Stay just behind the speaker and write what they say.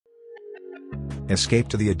Escape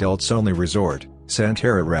to the adults-only resort,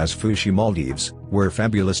 Centara Ras Fushi Maldives, where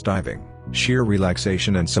fabulous diving, sheer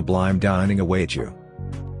relaxation and sublime dining await you.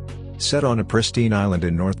 Set on a pristine island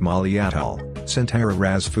in North Mali Atoll, Centara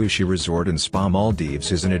Ras Fushi Resort and Spa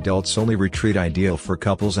Maldives is an adults-only retreat ideal for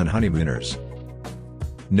couples and honeymooners.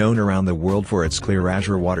 Known around the world for its clear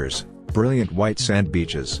azure waters, brilliant white sand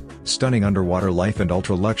beaches, stunning underwater life and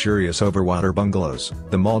ultra-luxurious overwater bungalows,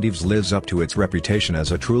 the Maldives lives up to its reputation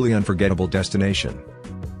as a truly unforgettable destination.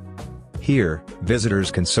 Here,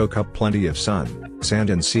 visitors can soak up plenty of sun, sand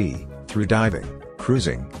and sea, through diving,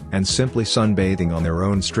 cruising, and simply sunbathing on their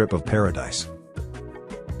own strip of paradise.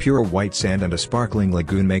 Pure white sand and a sparkling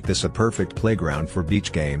lagoon make this a perfect playground for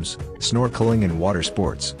beach games, snorkeling and water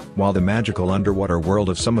sports, while the magical underwater world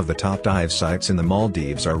of some of the top dive sites in the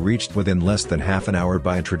Maldives are reached within less than half an hour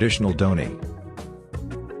by a traditional dhoni.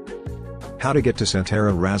 How to get to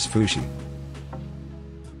Centara Ras Fushi?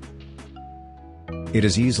 It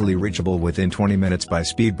is easily reachable within 20 minutes by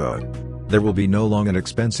speedboat. There will be no long and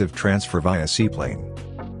expensive transfer via seaplane.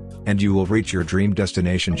 And you will reach your dream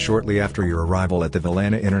destination shortly after your arrival at the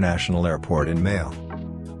Villena International Airport in Male.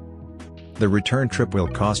 The return trip will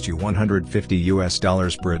cost you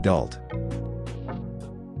 $150 per adult.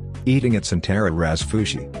 Eating at Centara Ras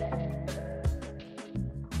Fushi.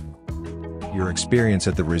 Your experience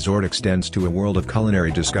at the resort extends to a world of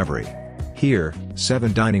culinary discovery. Here,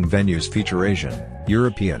 7 dining venues feature Asian,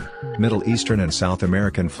 European, Middle Eastern and South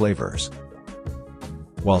American flavors.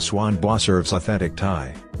 While Swan Bois serves authentic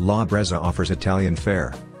Thai, La Brezza offers Italian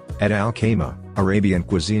fare. At Al Khaimah, Arabian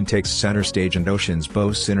cuisine takes center stage and Oceans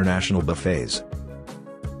boasts international buffets.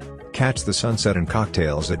 Catch the sunset and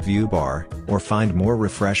cocktails at View Bar, or find more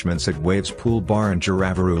refreshments at Waves Pool Bar and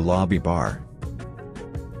Jaravaru Lobby Bar.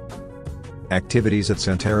 Activities at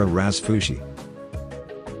Centara Ras Fushi.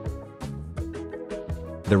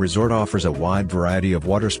 The resort offers a wide variety of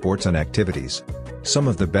water sports and activities. Some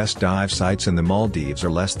of the best dive sites in the Maldives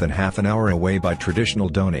are less than half an hour away by traditional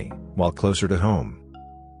dhoni, while closer to home.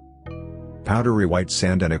 Powdery white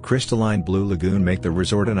sand and a crystalline blue lagoon make the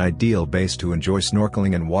resort an ideal base to enjoy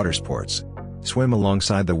snorkeling and water sports. Swim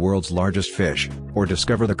alongside the world's largest fish, or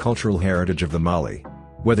discover the cultural heritage of the Mali.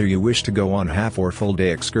 Whether you wish to go on half or full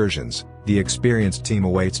day excursions, the experienced team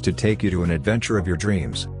awaits to take you to an adventure of your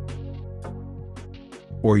dreams.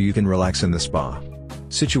 Or you can relax in the spa.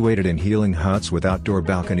 Situated in healing huts with outdoor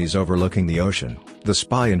balconies overlooking the ocean, the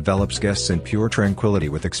spa envelops guests in pure tranquility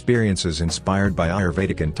with experiences inspired by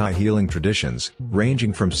Ayurvedic and Thai healing traditions,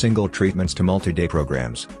 ranging from single treatments to multi-day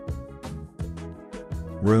programs.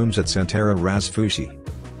 Rooms at Centara Ras Fushi.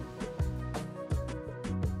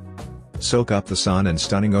 Soak up the sun and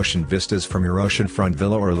stunning ocean vistas from your oceanfront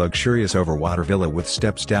villa or luxurious overwater villa with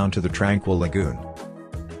steps down to the tranquil lagoon.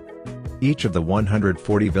 Each of the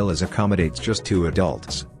 140 villas accommodates just 2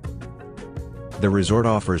 adults. The resort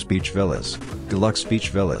offers beach villas, deluxe beach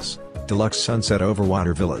villas, deluxe sunset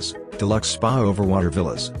overwater villas, deluxe spa overwater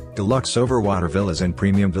villas, deluxe overwater villas and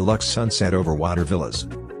premium deluxe sunset overwater villas.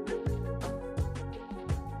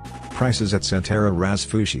 Prices at Centara Ras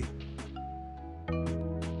Fushi.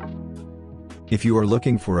 If you are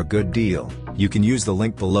looking for a good deal, you can use the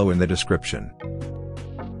link below in the description.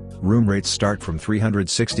 Room rates start from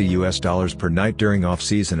 $360 per night during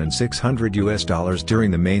off-season and $600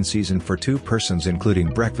 during the main season for 2 persons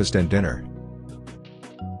including breakfast and dinner.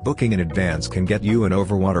 Booking in advance can get you an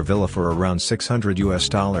overwater villa for around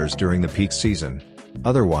 $600 during the peak season.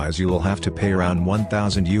 Otherwise you will have to pay around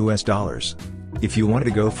 $1,000. If you want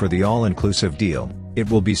to go for the all-inclusive deal, it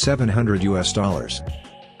will be $700.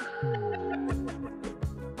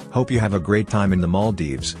 Hope you have a great time in the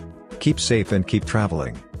Maldives. Keep safe and keep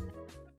traveling.